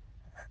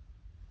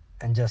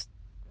 and just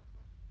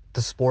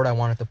the sport I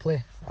wanted to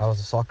play. I was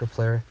a soccer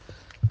player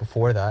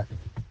before that,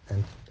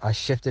 and I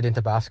shifted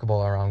into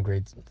basketball around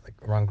grade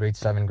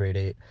 7, grade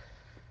 8.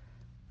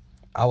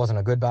 I wasn't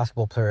a good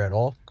basketball player at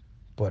all,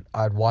 but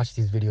I'd watch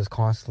these videos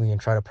constantly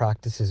and try to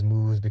practice his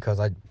moves because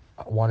I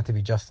wanted to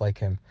be just like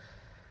him.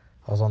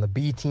 I was on the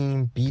B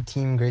team,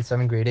 grade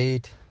 7, grade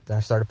 8. Then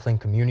I started playing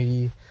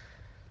community.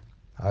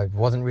 I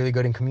wasn't really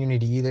good in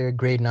community either.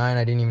 Grade 9,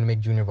 I didn't even make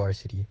junior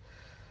varsity.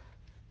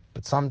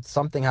 But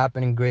something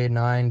happened in grade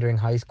 9 during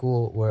high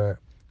school where,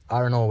 I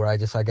don't know, where I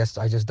guess I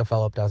just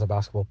developed as a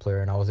basketball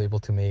player, and I was able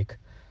to make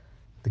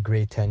the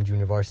grade 10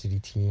 junior varsity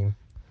team.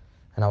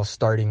 And I was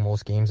starting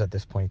most games at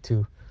this point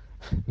too.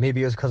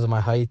 Maybe it was because of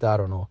my height, I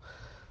don't know.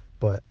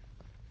 But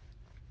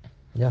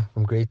yeah,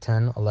 from grade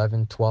 10,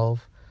 11,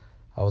 12,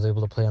 I was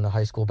able to play on the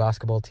high school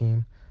basketball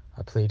team.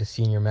 I played a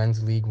senior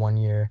men's league 1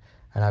 year,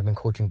 and I've been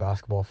coaching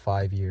basketball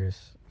 5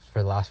 years,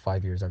 for the last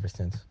 5 years ever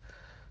since.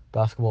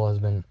 Basketball has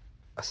been played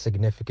a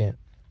significant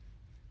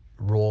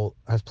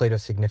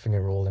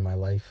role in my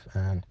life,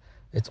 and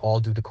it's all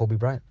due to Kobe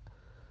Bryant.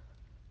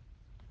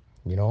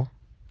 You know,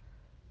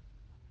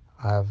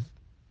 I have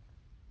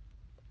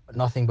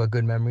nothing but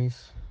good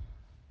memories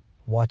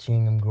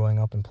watching him growing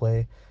up and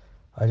play.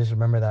 I just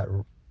remember that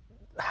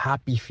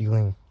happy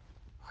feeling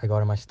I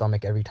got in my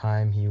stomach every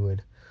time he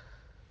would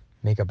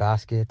make a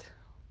basket,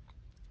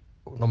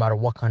 no matter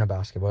what kind of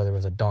basket, whether it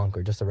was a dunk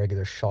or just a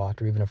regular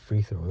shot or even a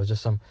free throw. It was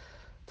just some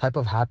type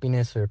of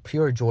happiness or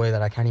pure joy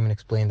that I can't even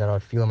explain that I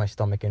would feel in my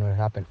stomach, and it would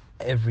happen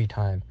every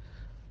time.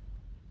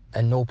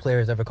 And no player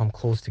has ever come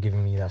close to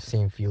giving me that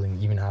same feeling,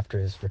 even after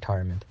his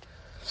retirement.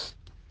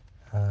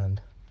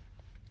 And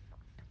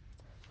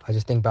I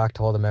just think back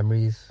to all the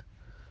memories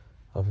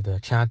of the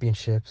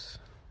championships,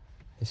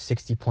 his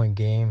 60-point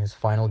game, his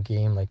final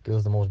game. Like, it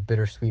was the most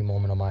bittersweet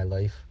moment of my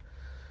life.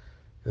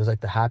 It was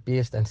like the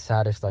happiest and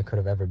saddest I could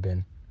have ever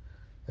been.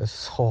 It was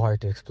so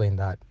hard to explain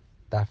that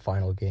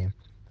final game.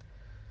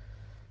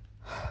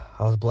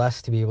 I was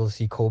blessed to be able to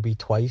see Kobe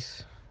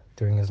twice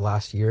during his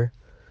last year.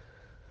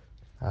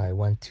 I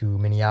went to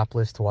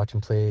Minneapolis to watch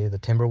him play the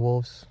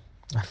Timberwolves.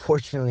 I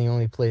fortunately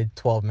only played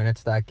 12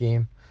 minutes that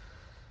game.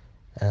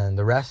 And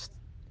the rest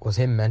was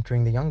him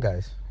mentoring the young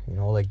guys, you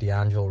know, like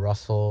D'Angelo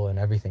Russell and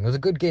everything. It was a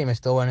good game. It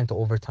still went into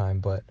overtime,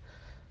 but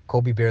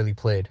Kobe barely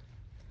played.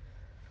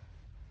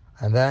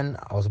 And then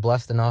I was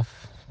blessed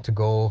enough to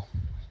go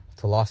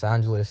to Los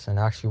Angeles and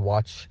actually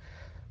watch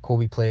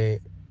Kobe play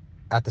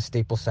at the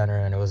Staples Center,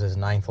 and it was his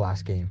 9th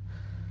last game.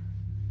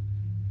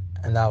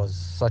 And that was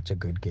such a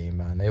good game,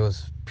 man. It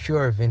was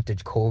pure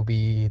vintage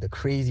Kobe, the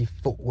crazy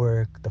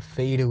footwork, the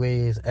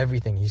fadeaways,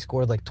 everything. He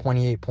scored like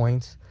 28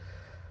 points.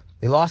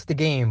 They lost the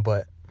game,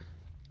 but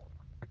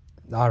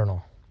I don't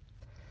know.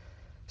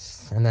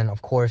 And then,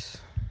 of course,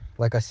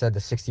 like I said, the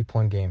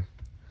 60-point game.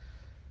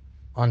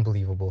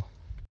 Unbelievable.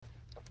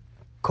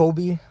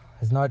 Kobe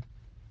has not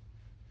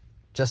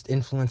just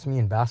influenced me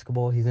in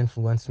basketball. He's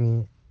influenced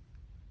me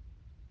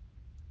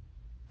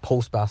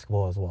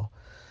post-basketball as well.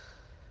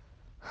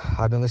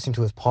 I've been listening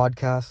to his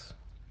podcasts.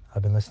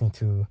 I've been listening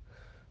to,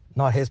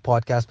 not his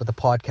podcast, but the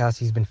podcast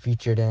he's been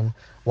featured in,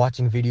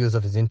 watching videos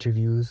of his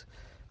interviews.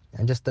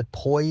 And just the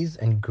poise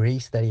and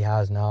grace that he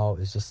has now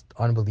is just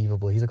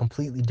unbelievable. He's a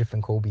completely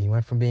different Kobe. He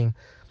went from being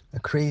a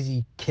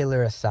crazy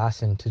killer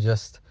assassin to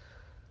just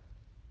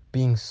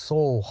being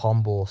so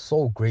humble,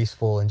 so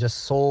graceful, and just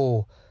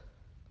so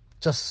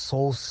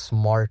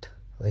smart.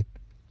 Like,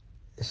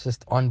 it's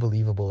just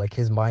unbelievable. Like,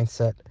 his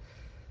mindset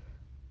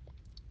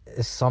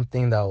is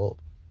something that'll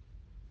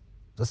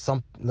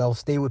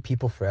stay with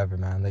people forever,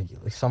 man. Like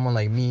someone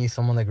like me,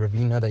 someone like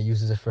Ravina that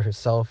uses it for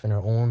herself and her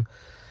own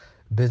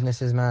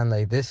businesses, man.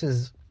 Like, this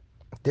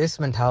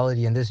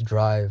mentality and this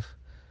drive,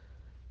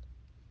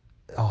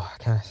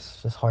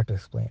 it's just hard to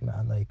explain,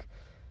 man. Like,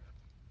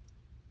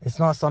 it's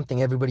not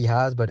something everybody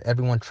has, but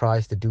everyone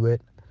tries to do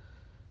it.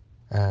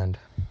 And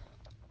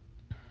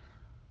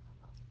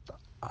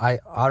I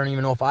don't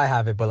even know if I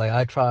have it, but like,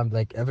 I try,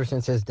 like, ever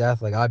since his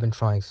death, like, I've been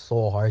trying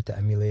so hard to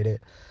emulate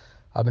it.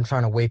 I've been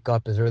trying to wake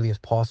up as early as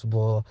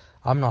possible.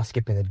 I'm not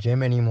skipping the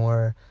gym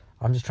anymore.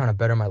 I'm just trying to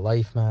better my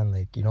life, man.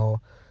 Like,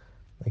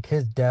 like,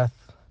 his death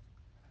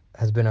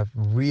has been a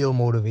real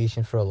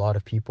motivation for a lot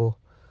of people.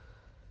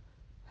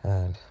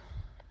 And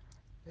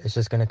it's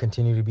just going to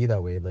continue to be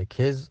that way. Like,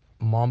 his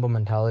Mamba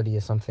mentality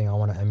is something I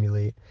want to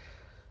emulate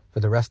for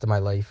the rest of my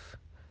life.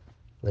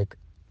 Like,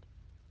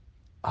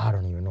 I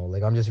don't even know.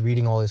 Like, I'm just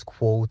reading all his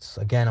quotes.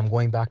 Again, I'm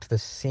going back to the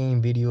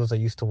same videos I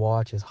used to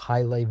watch, his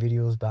highlight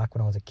videos back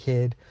when I was a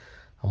kid.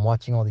 I'm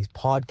watching all these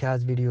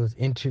podcast videos,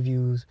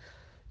 interviews,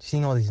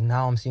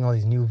 now I'm seeing all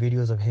these new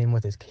videos of him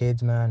with his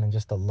kids, man, and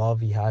just the love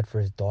he had for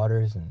his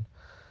daughters and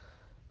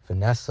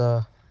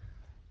Vanessa.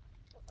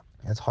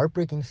 And it's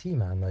heartbreaking to see,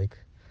 man. Like,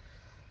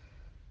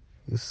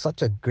 he was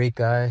such a great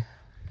guy,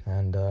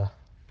 and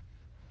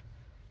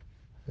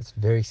it's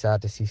very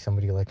sad to see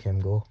somebody like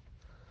him go.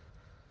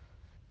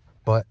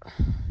 But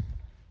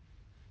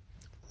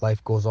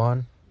life goes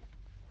on,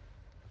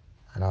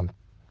 and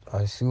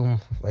I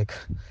assume, like,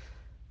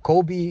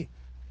 Kobe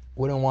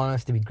wouldn't want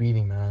us to be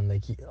grieving, man.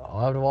 Like,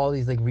 out of all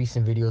these, like,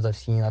 recent videos I've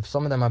seen,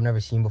 some of them I've never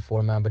seen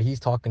before, man, but he's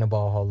talking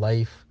about how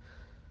life,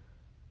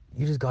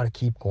 you just gotta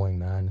keep going,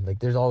 man. Like,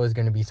 there's always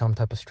gonna be some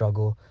type of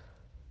struggle,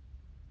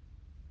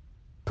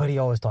 but he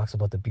always talks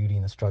about the beauty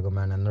in the struggle,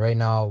 man. And right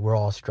now, we're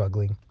all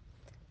struggling.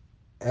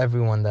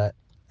 Everyone that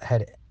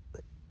had,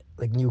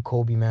 like, knew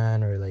Kobe,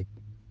 man, or, like,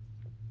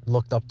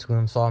 looked up to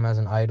him, saw him as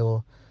an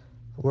idol,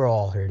 we're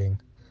all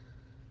hurting.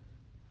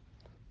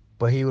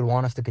 But he would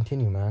want us to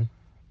continue, man.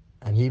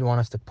 And he'd want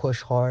us to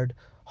push hard,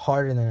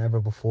 harder than ever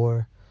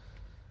before.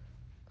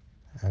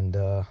 And,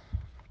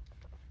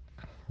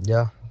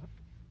 yeah,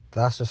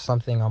 that's just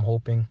something I'm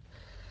hoping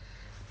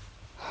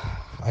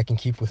I can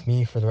keep with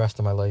me for the rest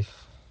of my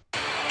life.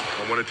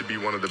 I wanted to be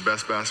one of the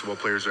best basketball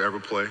players to ever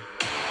play.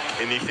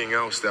 Anything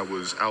else that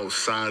was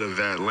outside of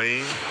that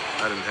lane,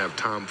 I didn't have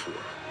time for.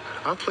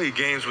 I played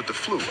games with the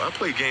flu. I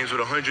played games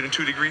with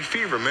 102-degree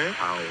fever, man.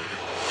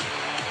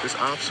 This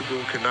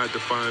obstacle cannot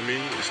define me.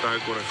 It's not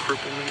going to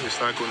cripple me.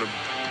 It's not going to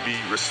be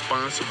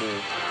responsible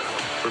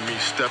for me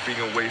stepping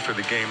away for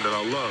the game that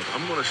I love.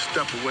 I'm going to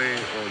step away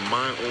on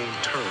my own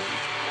terms,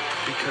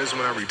 because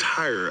when I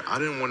retire, I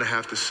didn't want to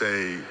have to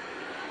say,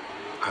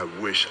 I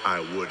wish I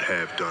would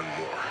have done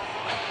more.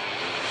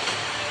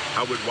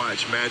 I would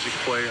watch Magic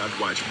play, I'd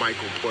watch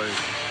Michael play,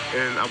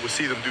 and I would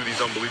see them do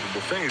these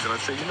unbelievable things, and I'd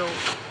say,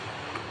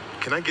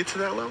 can I get to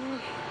that level?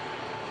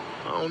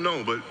 I don't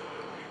know, but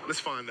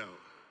let's find out.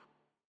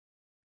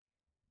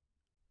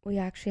 We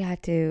actually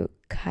had to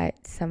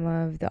cut some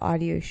of the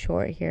audio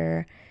short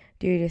here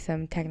due to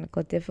some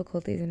technical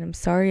difficulties, and I'm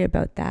sorry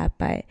about that,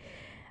 but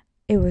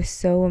it was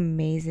so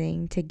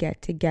amazing to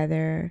get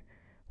together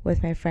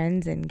with my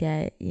friends and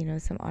get,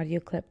 some audio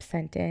clips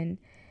sent in,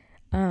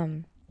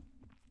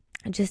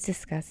 just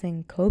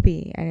discussing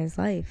Kobe and his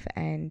life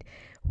and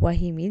what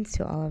he means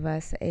to all of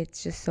us.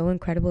 It's just so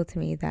incredible to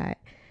me that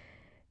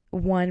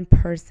one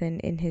person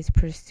in his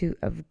pursuit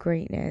of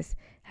greatness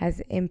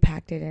has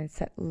impacted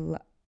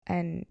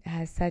and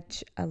has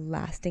such a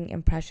lasting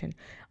impression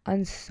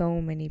on so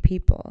many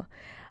people.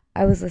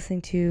 I was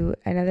listening to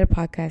another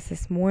podcast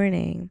this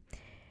morning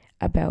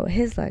about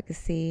his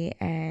legacy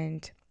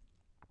and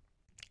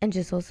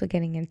just also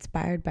getting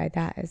inspired by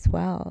that as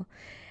well.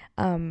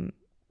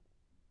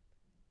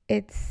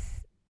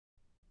 It's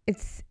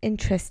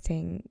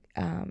interesting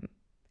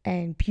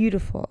and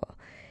beautiful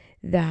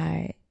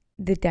that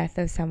the death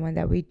of someone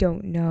that we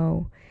don't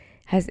know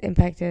has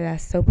impacted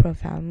us so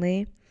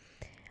profoundly,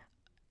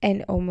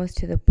 and almost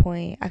to the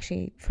point,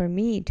 actually for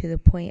me, to the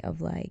point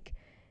of like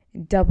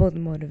doubled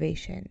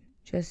motivation.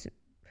 Just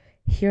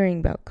hearing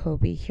about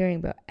Kobe, hearing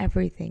about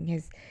everything,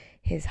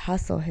 his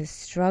hustle, his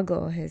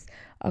struggle, his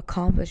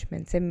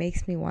accomplishments, it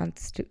makes me want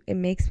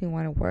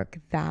to work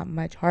that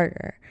much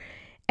harder.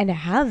 And I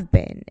have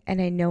been,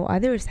 and I know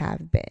others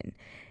have been,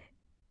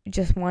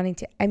 just wanting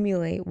to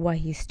emulate what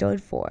he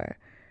stood for.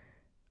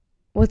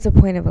 What's the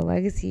point of a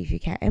legacy if you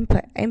can't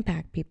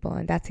impact people?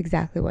 And that's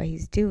exactly what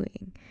he's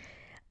doing.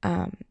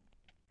 And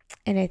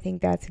I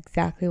think that's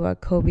exactly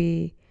what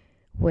Kobe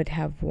would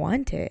have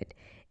wanted,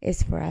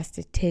 is for us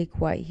to take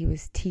what he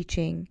was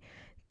teaching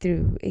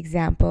through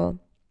example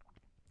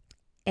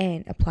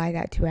and apply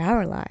that to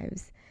our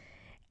lives.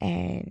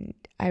 And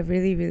I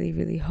really, really,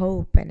 really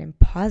hope and am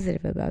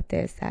positive about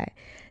this, that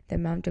the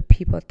amount of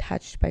people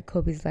touched by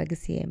Kobe's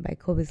legacy and by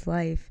Kobe's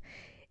life,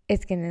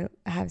 it's going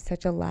to have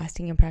such a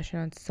lasting impression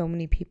on so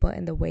many people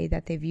in the way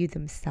that they view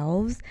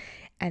themselves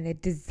and the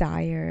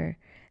desire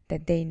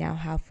that they now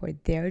have for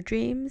their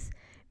dreams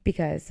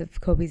because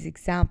of Kobe's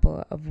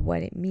example of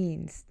what it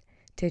means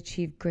to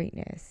achieve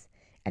greatness,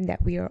 and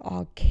that we are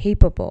all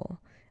capable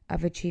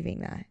of achieving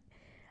that.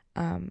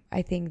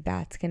 I think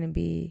that's going to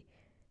be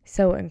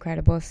so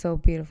incredible, so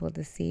beautiful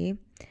to see.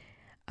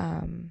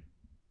 And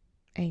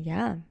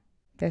yeah,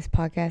 this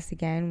podcast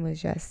again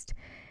was just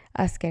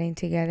us getting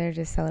together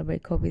to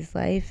celebrate Kobe's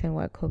life and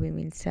what Kobe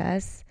means to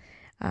us.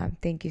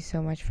 Thank you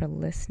so much for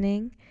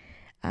listening.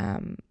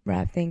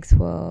 ravThinks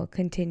will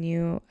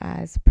continue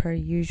as per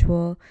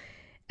usual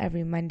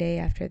every Monday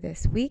after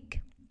this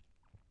week.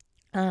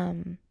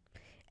 And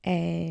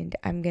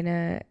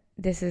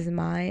this is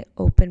my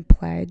open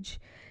pledge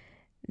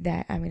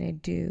that I'm going to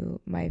do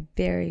my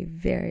very,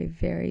 very,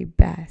 very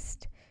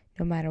best,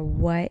 no matter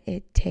what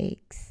it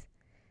takes,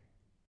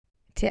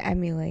 to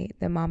emulate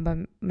the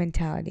Mamba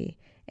mentality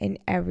in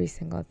every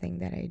single thing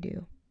that I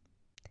do.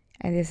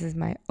 And this is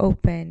my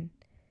open,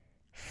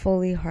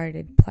 fully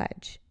hearted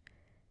pledge.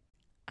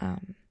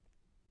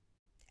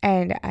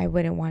 And I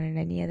wouldn't want it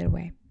any other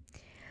way.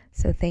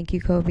 So thank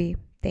you, Kobe.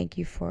 Thank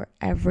you for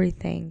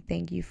everything.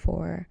 Thank you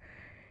for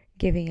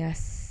giving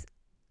us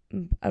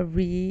a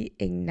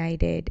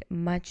reignited,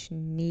 much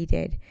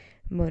needed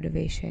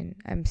motivation.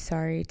 I'm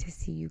sorry to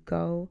see you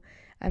go.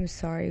 I'm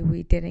sorry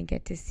we didn't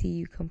get to see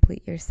you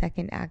complete your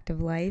second act of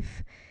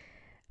life,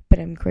 but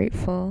I'm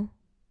grateful,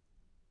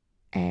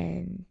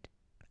 and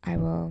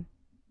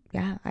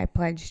I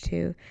pledge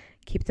to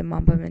keep the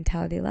Mamba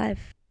mentality alive.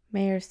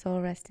 May your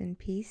soul rest in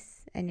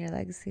peace and your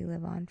legacy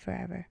live on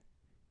forever.